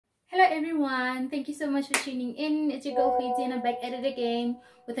everyone, thank you so much for tuning in. It's your girl Khwiti and I'm back at it again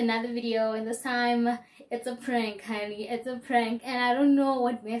with another video, and this time it's a prank, honey. It's a prank and I don't know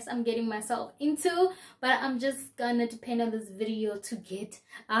what mess I'm getting myself into, but I'm just gonna depend on this video to get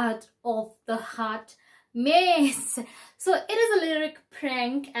out of the hot mess. So it is a lyric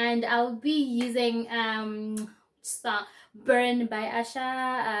prank and I'll be using Burn by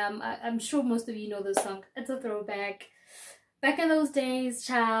Asha. I'm sure most of you know this song. It's a throwback. Back in those days,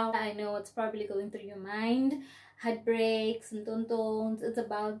 child, I know it's probably going through your mind. Heartbreaks and tontons. It's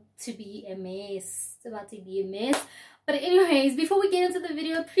about to be a mess. It's about to be a mess. But anyways, before we get into the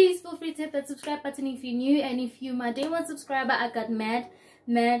video, please feel free to hit that subscribe button if you're new. And if you're my day one subscriber, I got mad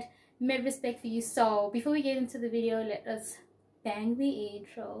respect for you. So before we get into the video, let us bang the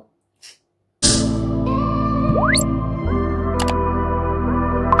intro.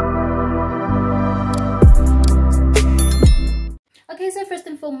 Okay, so first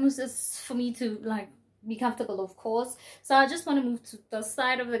and foremost is for me to like be comfortable, of course. So I just want to move to the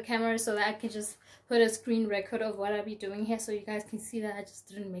side of the camera so that I can just put a screen record of what I'll be doing here, so you guys can see that I just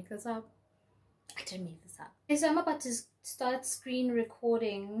didn't make this up. I didn't make this up. Okay, so I'm about to start screen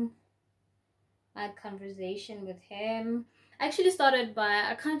recording my conversation with him. I actually started by,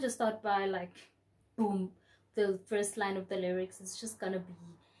 I can't just start by like boom the first line of the lyrics. It's just gonna be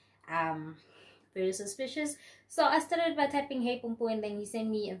very suspicious. So I started by typing hey Pumpo, and then he sent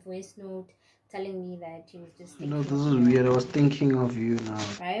me a voice note telling me that he was just thinking. No, this is weird. I was thinking of you now.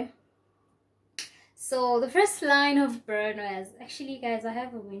 Right? So the first line of Burn was, actually guys, I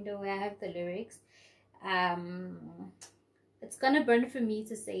have a window where I have the lyrics. It's gonna burn for me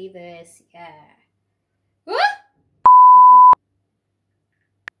to say this. Yeah. What?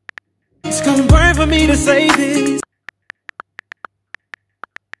 It's gonna burn for me to say this.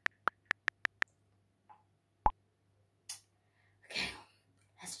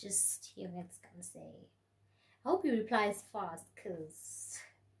 Let's just hear what it's gonna say. I hope he replies fast, because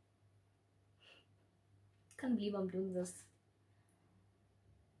I can't believe I'm doing this.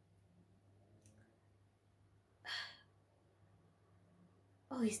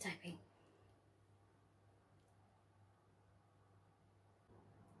 Oh, he's typing.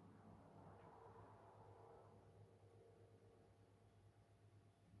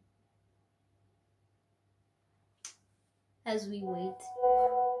 As we wait.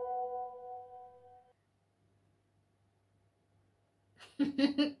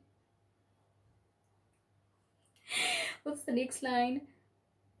 What's the next line?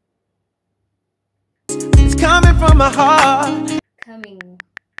 It's coming from my heart. Coming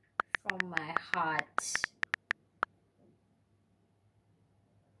from my heart.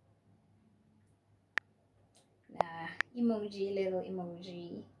 Nah, emoji, little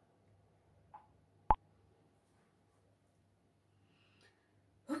emoji.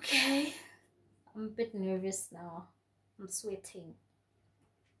 Okay, I'm a bit nervous now. I'm sweating.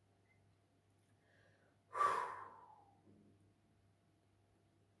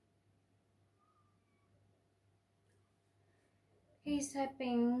 He's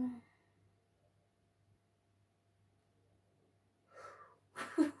typing.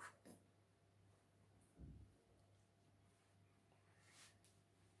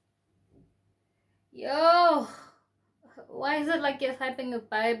 Yo, why is it like you're typing a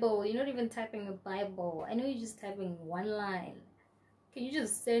Bible? You're not even typing a Bible. I know you're just typing one line. Can you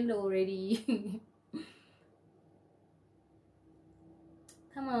just send already?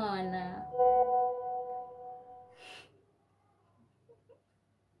 Come on now.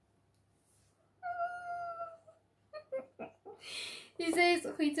 He says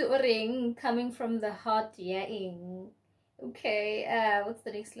Khwiti Oring, coming from the heart, yaing. Okay, what's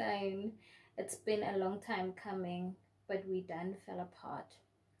the next line? It's been a long time coming, but we done fell apart.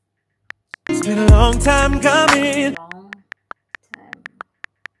 It's been a long time coming. Long time.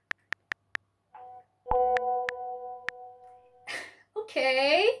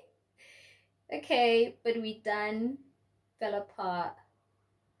 Okay, but we done fell apart.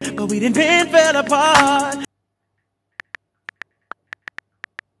 But we didn't fell apart.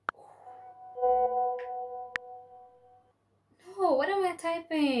 No, what am I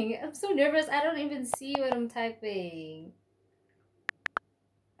typing? I'm so nervous. I don't even see what I'm typing.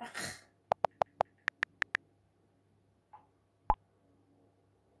 Ugh.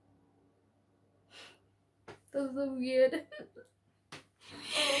 That's so weird.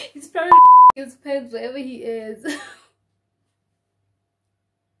 He's probably his pens wherever he is.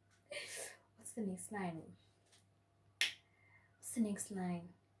 What's the next line? What's the next line?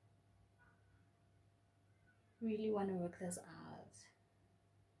 Really want to work this out.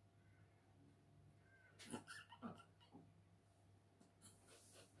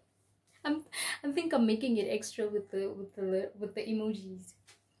 I think I'm making it extra with the emojis.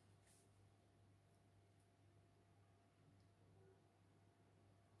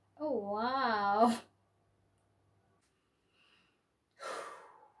 Oh wow.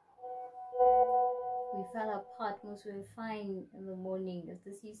 We fell apart, most we were fine in the morning. Is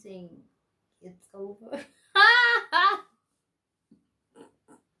this you saying it's over?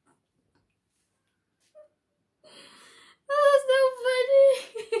 Oh, so funny.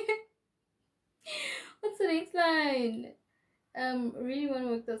 What's the next line? Really want to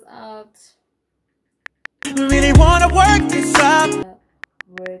work this out. Really wanna work this out.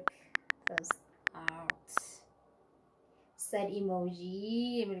 Work this out. Sad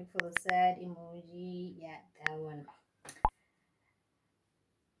emoji. I'm looking for the sad emoji. Yeah, that one.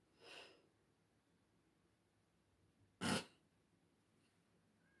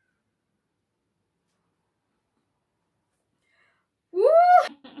 Woo!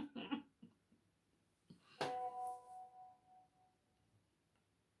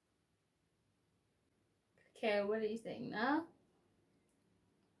 Okay, what are you saying now?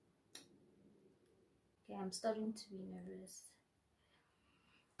 Okay, I'm starting to be nervous.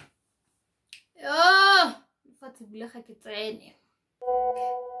 Oh! No,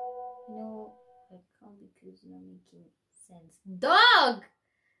 I can't because you're not making sense. Dog!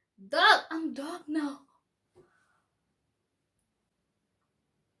 Dog! I'm dog now.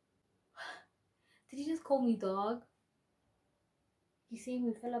 Did he just call me dog? He's saying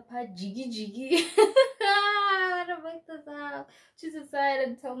we fell apart. Jiggy jiggy. I don't make this up. Choose a side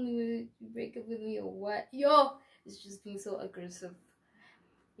and tell me you break up with me or what. Yo! It's just being so aggressive.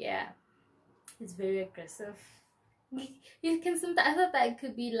 Yeah. It's very aggressive. You can sometimes, I thought that it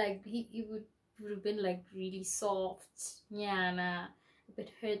could be like he would have been like really soft. Yeah, nah. A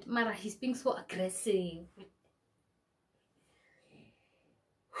bit hurt. Mara, he's being so aggressive.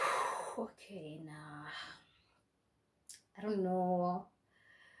 Okay, nah. I don't know.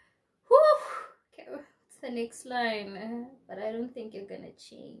 Whew. Okay, what's the next line? But I don't think you're gonna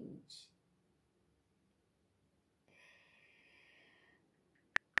change.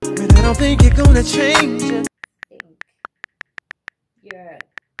 But I don't think you're gonna change. I think you're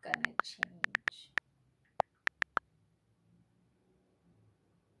gonna change.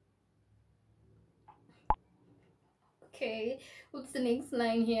 Okay, what's the next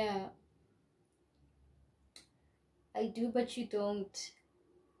line here? I do, but you don't.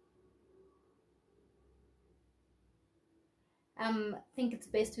 Think it's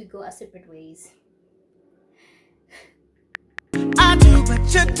best we go our separate ways. I do,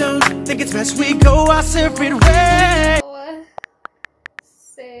 but you don't. Think it's best we go our separate ways. Oh,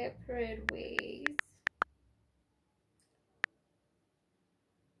 separate ways.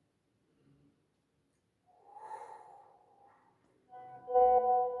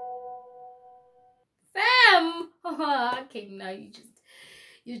 Fam! Okay, now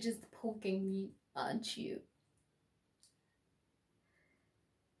you're just poking me, aren't you?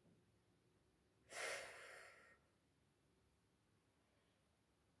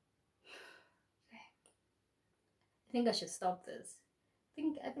 I think I should stop this.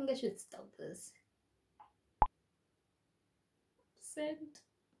 I think I should stop this. Send.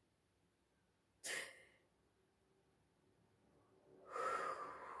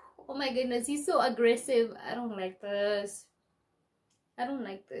 Oh my goodness, he's so aggressive. I don't like this. I don't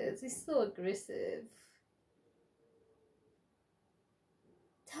like this. He's so aggressive.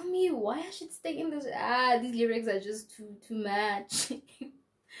 Tell me why I should stay in this. These lyrics are just too much.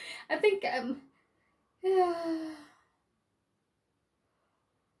 I think I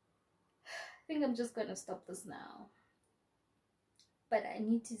think I'm just gonna stop this now. But I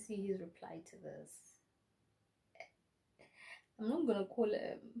need to see his reply to this. I'm not gonna call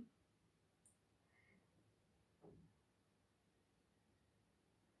him.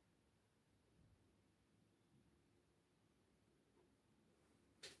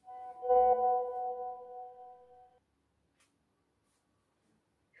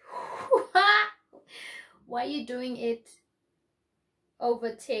 Why are you doing it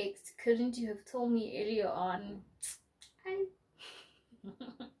over text? Couldn't you have told me earlier on?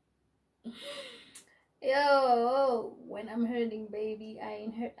 Yo, when I'm hurting, baby, I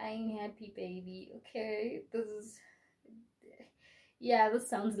ain't happy, baby. Okay, this is, yeah, this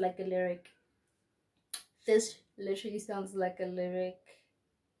sounds like a lyric. This literally sounds like a lyric.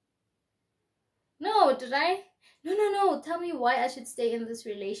 No, did I? No. Tell me why I should stay in this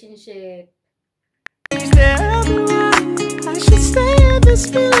relationship. I should stay in this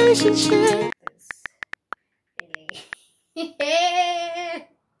relationship. Really?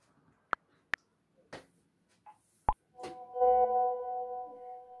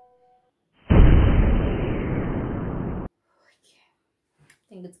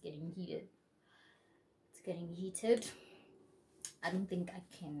 think it's getting heated. It's getting heated. I don't think I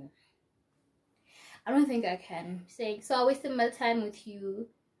can. Saying so I wasted my time with you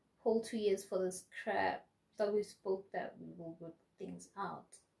whole 2 years for this crap. So we spoke that we will work things out.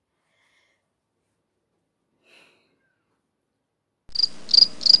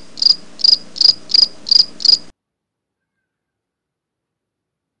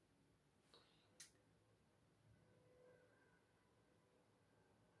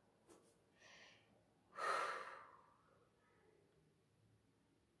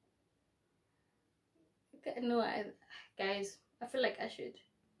 No, guys, I feel like I should.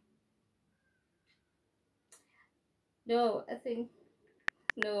 No, I think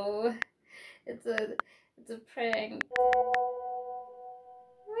no. It's a prank.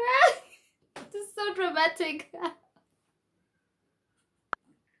 This is so dramatic.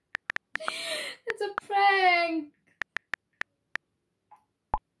 It's a prank.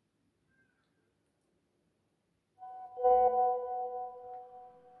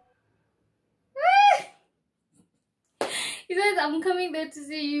 He says, I'm coming there to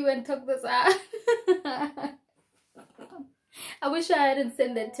see you and talk this out. I wish I hadn't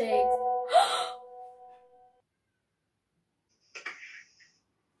sent that text.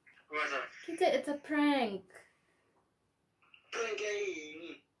 It's a prank.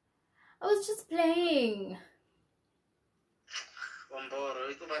 I was just playing.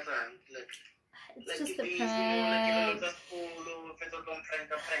 It's just a prank.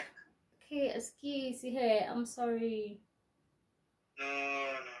 Okay, excuse me. Hey, I'm sorry. No.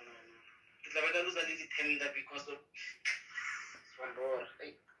 Because of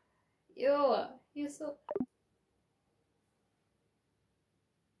You're so.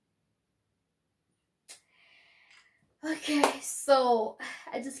 Okay, so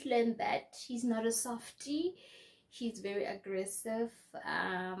I just learned that he's not a softie. He's very aggressive.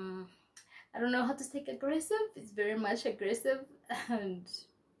 I don't know how to take aggressive. It's very much aggressive, and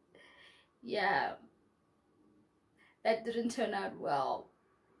yeah, that didn't turn out well.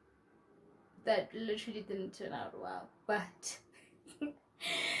 That literally didn't turn out well, but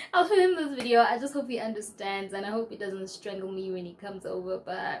I'll show him this video. I just hope he understands, and I hope he doesn't strangle me when he comes over.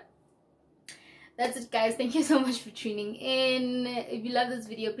 But that's it, guys. Thank you so much for tuning in. If you love this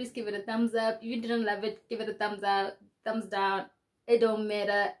video, please give it a thumbs up. If you didn't love it, give it a thumbs up, thumbs down. It don't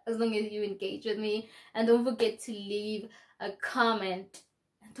matter as long as you engage with me. And don't forget to leave a comment,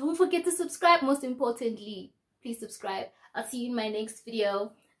 and don't forget to subscribe. Most importantly, please subscribe. I'll see you in my next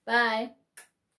video. Bye.